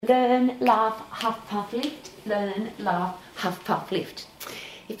learn, laugh, huff, puff, lift. Learn, laugh, huff, puff, lift.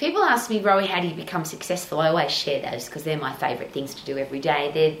 If people ask me, Rowie, how do you become successful? I always share those because they're my favourite things to do every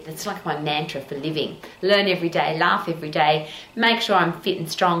day. It's like my mantra for living. Learn every day, laugh every day, make sure I'm fit and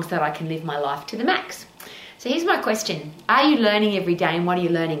strong so that I can live my life to the max. So here's my question. Are you learning every day, and what are you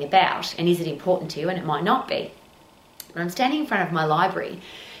learning about? And is it important to you? And it might not be. But I'm standing in front of my library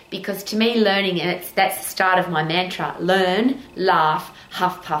because to me learning, and that's the start of my mantra, learn, laugh,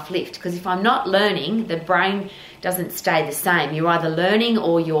 huff, puff, lift. Because if I'm not learning, the brain doesn't stay the same. You're either learning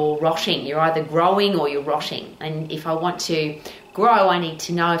or you're rotting. You're either growing or you're rotting. And if I want to grow, I need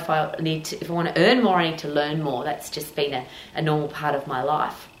to know if I want to earn more, I need to learn more. That's just been a normal part of my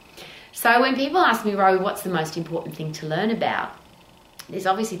life. So when people ask me, Rowie, what's the most important thing to learn about? There's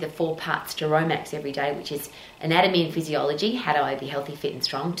obviously the 4 parts to Romax every day, which is anatomy and physiology. How do I be healthy, fit and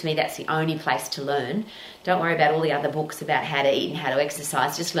strong? To me, that's the only place to learn. Don't worry about all the other books about how to eat and how to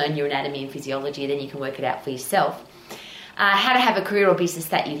exercise. Just learn your anatomy and physiology, then you can work it out for yourself. How to have a career or business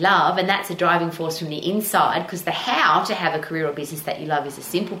that you love, and that's a driving force from the inside, because the how to have a career or business that you love is a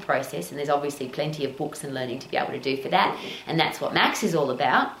simple process, and there's obviously plenty of books and learning to be able to do for that, and that's what Max is all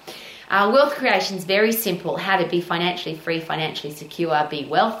about. Wealth creation is very simple. How to be financially free, financially secure, be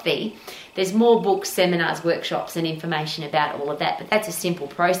wealthy. There's more books, seminars, workshops and information about all of that, but that's a simple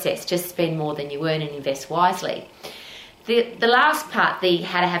process. Just spend more than you earn and invest wisely. The last part, the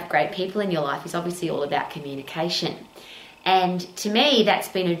how to have great people in your life, is obviously all about communication. And to me, that's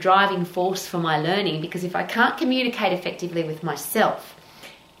been a driving force for my learning, because if I can't communicate effectively with myself,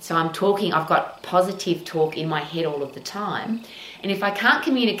 so I'm talking, I've got positive talk in my head all of the time. And if I can't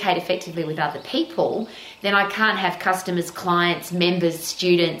communicate effectively with other people, then I can't have customers, clients, members,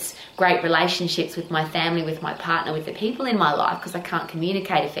 students, great relationships with my family, with my partner, with the people in my life, because I can't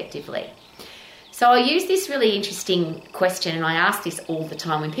communicate effectively. So I use this really interesting question, and I ask this all the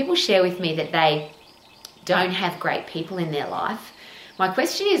time. When people share with me that they don't have great people in their life, my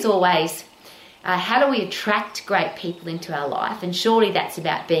question is always, how do we attract great people into our life? And surely that's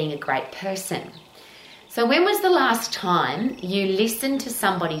about being a great person. So when was the last time you listened to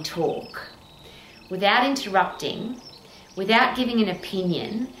somebody talk without interrupting, without giving an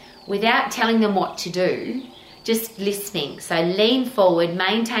opinion, without telling them what to do, just listening? So lean forward,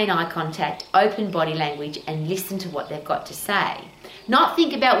 maintain eye contact, open body language, and listen to what they've got to say. Not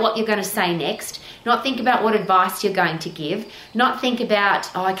think about what you're going to say next, not think about what advice you're going to give, not think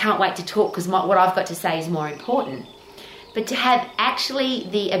about, I can't wait to talk because what I've got to say is more important. But to have actually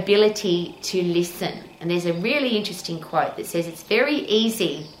the ability to listen. And there's a really interesting quote that says it's very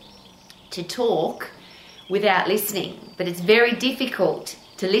easy to talk without listening, but it's very difficult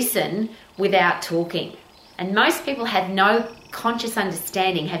to listen without talking. And most people have no conscious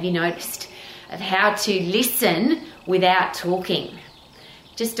understanding, have you noticed, of how to listen without talking.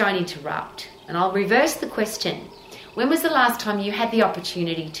 Just don't interrupt. And I'll reverse the question. When was the last time you had the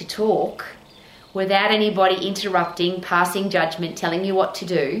opportunity to talk without anybody interrupting, passing judgment, telling you what to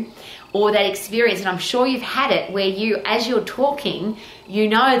do, or that experience, and I'm sure you've had it, where you, as you're talking, you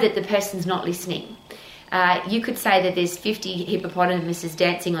know that the person's not listening. You could say that there's 50 hippopotamuses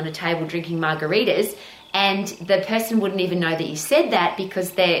dancing on a table drinking margaritas, and the person wouldn't even know that you said that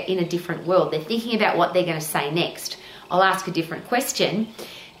because they're in a different world. They're thinking about what they're going to say next. I'll ask a different question.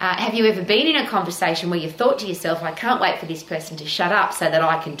 Have you ever been in a conversation where you thought to yourself, I can't wait for this person to shut up so that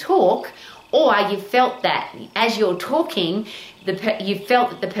I can talk? Or you felt that as you're talking, you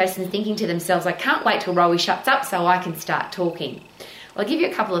felt that the person's thinking to themselves, I can't wait till Rowie shuts up so I can start talking. I'll give you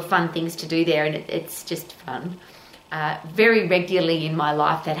a couple of fun things to do there, and it's just fun. Very regularly in my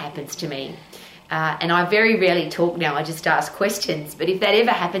life that happens to me. And I very rarely talk now, I just ask questions. But if that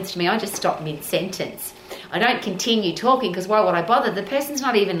ever happens to me, I just stop mid-sentence. I don't continue talking because why would I bother? The person's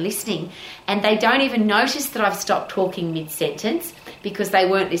not even listening, and they don't even notice that I've stopped talking mid-sentence because they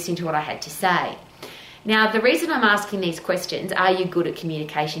weren't listening to what I had to say. Now, the reason I'm asking these questions, are you good at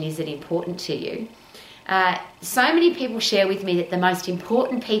communication? Is it important to you? So many people share with me that the most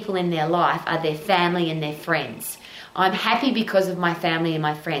important people in their life are their family and their friends. I'm happy because of my family and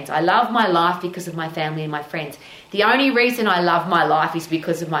my friends. I love my life because of my family and my friends. The only reason I love my life is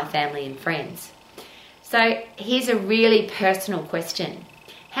because of my family and friends. So here's a really personal question.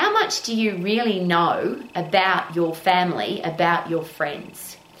 How much do you really know about your family, about your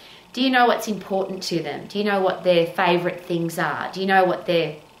friends? Do you know what's important to them? Do you know what their favourite things are? Do you know what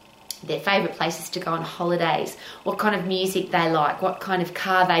their favourite places to go on holidays? What kind of music they like? What kind of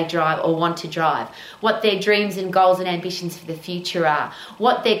car they drive or want to drive? What their dreams and goals and ambitions for the future are?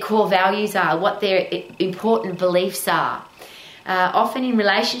 What their core values are? What their important beliefs are? Often in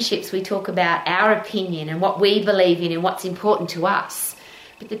relationships we talk about our opinion and what we believe in and what's important to us.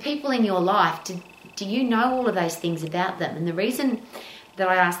 But the people in your life, do you know all of those things about them? And the reason that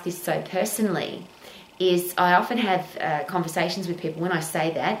I ask this so personally is I often have conversations with people. When I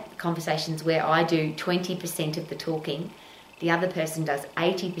say that, conversations where I do 20% of the talking, the other person does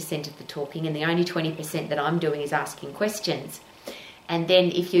 80% of the talking, and the only 20% that I'm doing is asking questions. And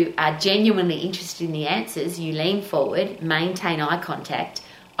then if you are genuinely interested in the answers, you lean forward, maintain eye contact,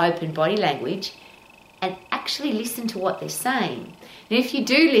 open body language, and actually listen to what they're saying. Now, if you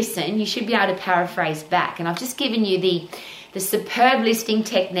do listen, you should be able to paraphrase back. And I've just given you the superb listening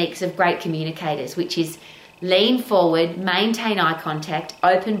techniques of great communicators, which is lean forward, maintain eye contact,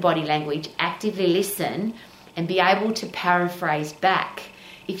 open body language, actively listen, and be able to paraphrase back.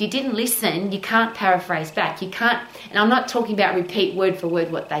 If you didn't listen, you can't paraphrase back. You can't, and I'm not talking about repeat word for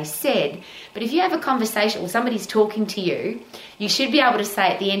word what they said, but if you have a conversation or somebody's talking to you, you should be able to say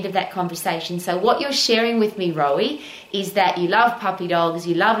at the end of that conversation, so what you're sharing with me, Rowie, is that you love puppy dogs,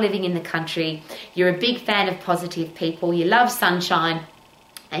 you love living in the country, you're a big fan of positive people, you love sunshine,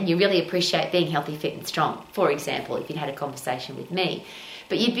 and you really appreciate being healthy, fit and strong, for example, if you'd had a conversation with me.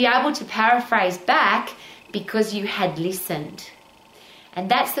 But you'd be able to paraphrase back because you had listened. And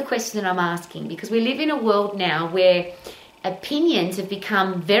that's the question that I'm asking, because we live in a world now where opinions have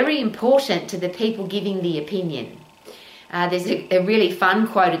become very important to the people giving the opinion. There's a really fun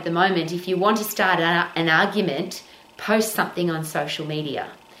quote at the moment: if you want to start an argument, post something on social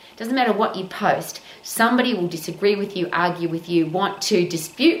media. Doesn't matter what you post, somebody will disagree with you, argue with you, want to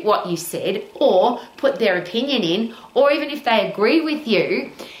dispute what you said, or put their opinion in, or even if they agree with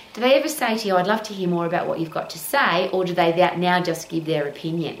you, do they ever say to you, I'd love to hear more about what you've got to say, or do they now just give their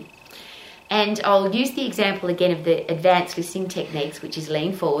opinion? And I'll use the example again of the advanced listening techniques, which is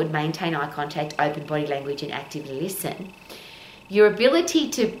lean forward, maintain eye contact, open body language, and actively listen. Your ability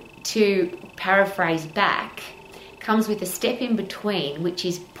to paraphrase back comes with a step in between, which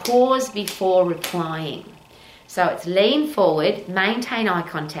is pause before replying. So it's lean forward, maintain eye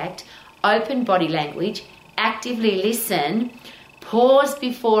contact, open body language, actively listen, pause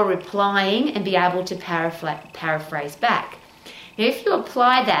before replying, and be able to paraphrase back. Now, if you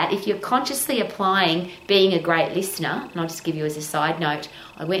apply that, if you're consciously applying being a great listener, and I'll just give you as a side note,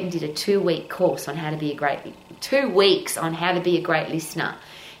 I went and did a 2-week course on how to be a great, 2 weeks on how to be a great listener.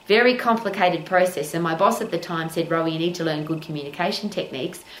 Very complicated process. And my boss at the time said, Rowie, you need to learn good communication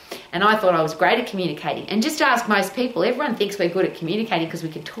techniques. And I thought I was great at communicating. And just ask most people, everyone thinks we're good at communicating because we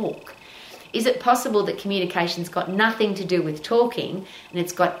can talk. Is it possible that communication's got nothing to do with talking and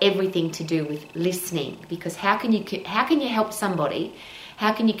it's got everything to do with listening? Because how can you help somebody?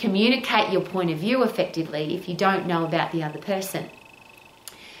 How can you communicate your point of view effectively if you don't know about the other person?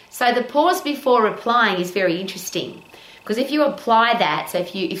 So the pause before replying is very interesting, because if you apply that, so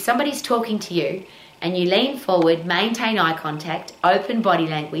if somebody's talking to you and you lean forward, maintain eye contact, open body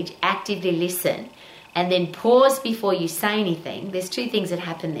language, actively listen, and then pause before you say anything, there's 2 things that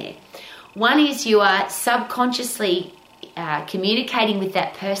happen there. One is you are subconsciously communicating with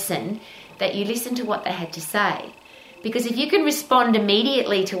that person that you listen to what they had to say. Because if you can respond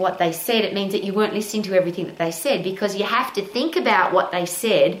immediately to what they said, it means that you weren't listening to everything that they said, because you have to think about what they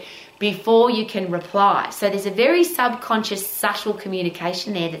said before you can reply. So there's a very subconscious, subtle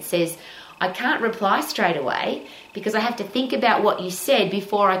communication there that says, I can't reply straight away because I have to think about what you said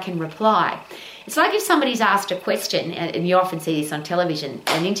before I can reply. It's like if somebody's asked a question, and you often see this on television,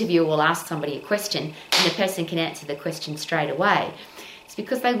 an interviewer will ask somebody a question and the person can answer the question straight away. It's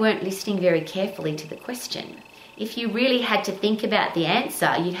because they weren't listening very carefully to the question. If you really had to think about the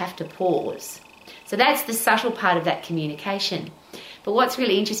answer, you'd have to pause. So that's the subtle part of that communication. But what's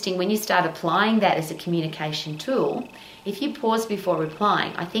really interesting, when you start applying that as a communication tool, if you pause before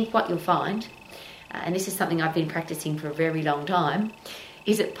replying, I think what you'll find, and this is something I've been practicing for a very long time,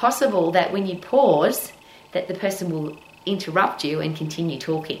 is it possible that when you pause, that the person will interrupt you and continue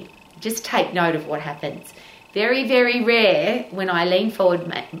talking? Just take note of what happens. Very, very rare when I lean forward,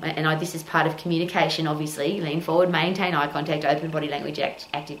 and this is part of communication, obviously, lean forward, maintain eye contact, open body language,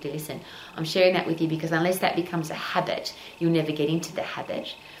 active to listen. I'm sharing that with you because unless that becomes a habit, you'll never get into the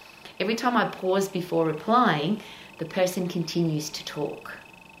habit. Every time I pause before replying, the person continues to talk.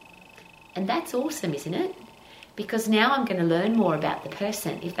 And that's awesome, isn't it? Because now I'm going to learn more about the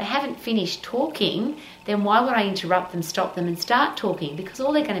person. If they haven't finished talking, then why would I interrupt them, stop them and start talking? Because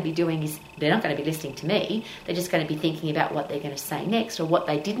all they're going to be doing is, they're not going to be listening to me. They're just going to be thinking about what they're going to say next or what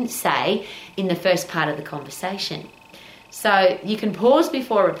they didn't say in the first part of the conversation. So you can pause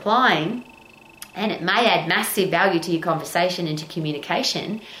before replying, and it may add massive value to your conversation and to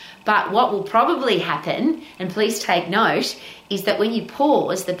communication. But what will probably happen, and please take note, is that when you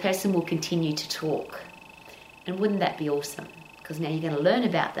pause, the person will continue to talk. And wouldn't that be awesome? because now you're going to learn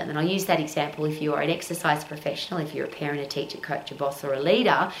about them. And I'll use that example if you are an exercise professional, if you're a parent, a teacher, coach, a boss or a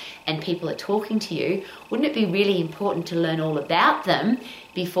leader, and people are talking to you, wouldn't it be really important to learn all about them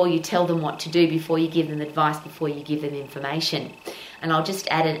before you tell them what to do, before you give them advice, before you give them information? And I'll just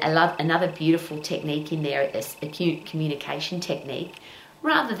add another beautiful technique in there, a communication technique,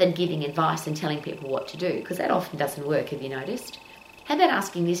 rather than giving advice and telling people what to do, because that often doesn't work, have you noticed? How about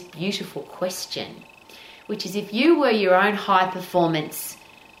asking this beautiful question, which is, if you were your own high-performance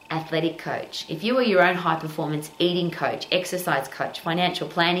athletic coach, if you were your own high-performance eating coach, exercise coach, financial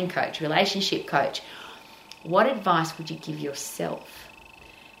planning coach, relationship coach, what advice would you give yourself?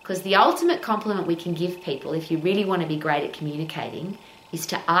 Because the ultimate compliment we can give people, if you really want to be great at communicating, is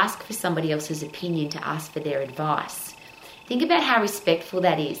to ask for somebody else's opinion, to ask for their advice. Think about how respectful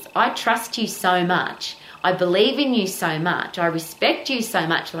that is. I trust you so much. I believe in you so much. I respect you so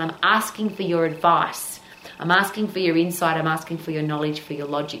much that I'm asking for your advice. I'm asking for your insight. I'm asking for your knowledge, for your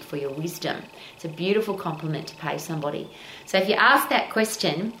logic, for your wisdom. It's a beautiful compliment to pay somebody. So if you ask that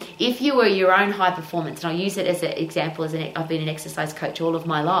question, if you were your own high performance, and I'll use it as an example, I've been an exercise coach all of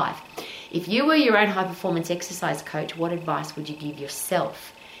my life. If you were your own high performance exercise coach, what advice would you give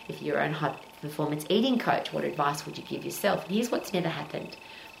yourself? If you're your own high performance eating coach, what advice would you give yourself? And here's what's never happened.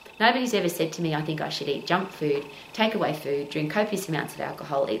 Nobody's ever said to me, I think I should eat junk food, takeaway food, drink copious amounts of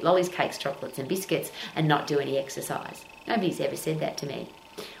alcohol, eat lollies, cakes, chocolates and biscuits and not do any exercise. Nobody's ever said that to me.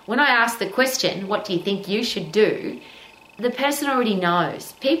 When I ask the question, what do you think you should do? The person already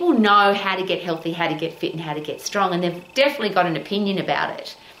knows. People know how to get healthy, how to get fit and how to get strong, and they've definitely got an opinion about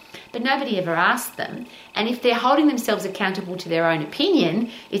it. But nobody ever asked them. And if they're holding themselves accountable to their own opinion,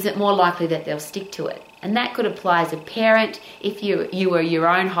 is it more likely that they'll stick to it? And that could apply as a parent, if you were your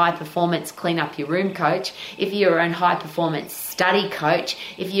own high-performance clean up your room coach, if you're your own high-performance study coach,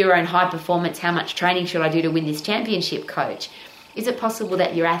 if you're your own high-performance how much training should I do to win this championship coach. Is it possible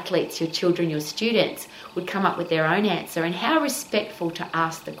that your athletes, your children, your students would come up with their own answer? And how respectful to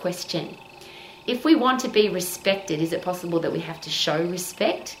ask the question. If we want to be respected, is it possible that we have to show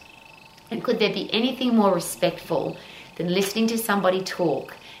respect? And could there be anything more respectful than listening to somebody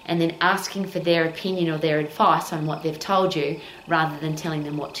talk and then asking for their opinion or their advice on what they've told you rather than telling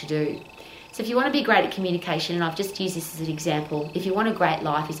them what to do? So if you want to be great at communication, and I've just used this as an example, if you want a great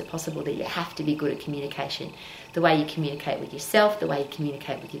life, is it possible that you have to be good at communication? The way you communicate with yourself, the way you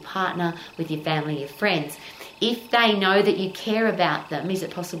communicate with your partner, with your family, your friends. If they know that you care about them, is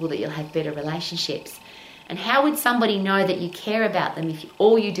it possible that you'll have better relationships? And how would somebody know that you care about them if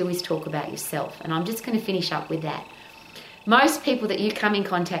all you do is talk about yourself? And I'm just going to finish up with that. Most people that you come in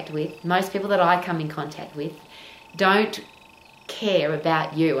contact with, most people that I come in contact with, don't care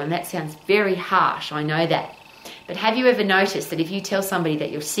about you. And that sounds very harsh, I know that. But have you ever noticed that if you tell somebody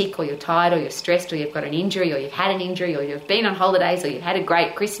that you're sick or you're tired or you're stressed or you've got an injury or you've had an injury or you've been on holidays or you've had a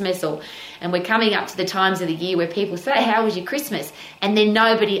great Christmas, and we're coming up to the times of the year where people say, how was your Christmas? And then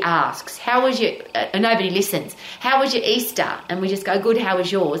nobody asks, nobody listens. How was your Easter? And we just go, good, how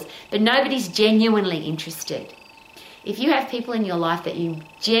was yours? But nobody's genuinely interested. If you have people in your life that you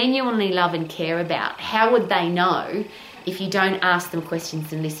genuinely love and care about, how would they know if you don't ask them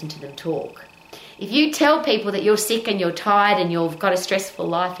questions and listen to them talk? If you tell people that you're sick and you're tired and you've got a stressful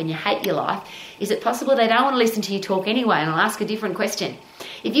life and you hate your life, is it possible they don't want to listen to you talk anyway? And I'll ask a different question.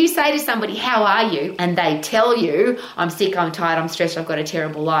 If you say to somebody, how are you? And they tell you, I'm sick, I'm tired, I'm stressed, I've got a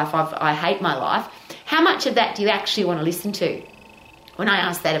terrible life, I hate my life. How much of that do you actually want to listen to? When I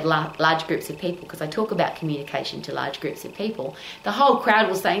ask that of large groups of people, because I talk about communication to large groups of people, the whole crowd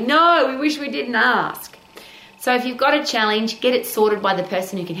will say, no, we wish we didn't ask. So if you've got a challenge, get it sorted by the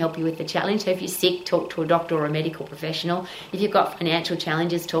person who can help you with the challenge. So if you're sick, talk to a doctor or a medical professional. If you've got financial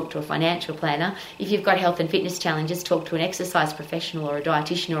challenges, talk to a financial planner. If you've got health and fitness challenges, talk to an exercise professional or a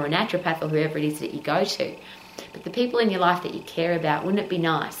dietitian or a naturopath or whoever it is that you go to. But the people in your life that you care about, wouldn't it be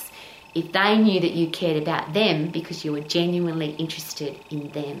nice if they knew that you cared about them because you were genuinely interested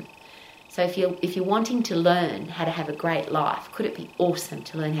in them? So if you're wanting to learn how to have a great life, could it be awesome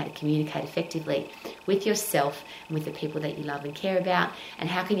to learn how to communicate effectively with yourself and with the people that you love and care about? And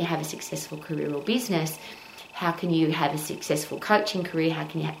how can you have a successful career or business? How can you have a successful coaching career? How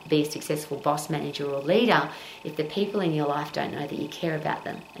can you be a successful boss, manager or leader if the people in your life don't know that you care about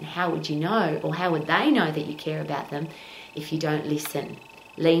them? And how would you know, or how would they know that you care about them if you don't listen?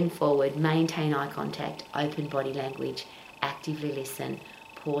 Lean forward, maintain eye contact, open body language, actively listen,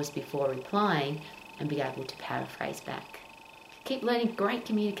 pause before replying, and be able to paraphrase back. Keep learning great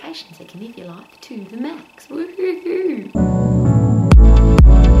communications that can live your life to the max. Woohoo!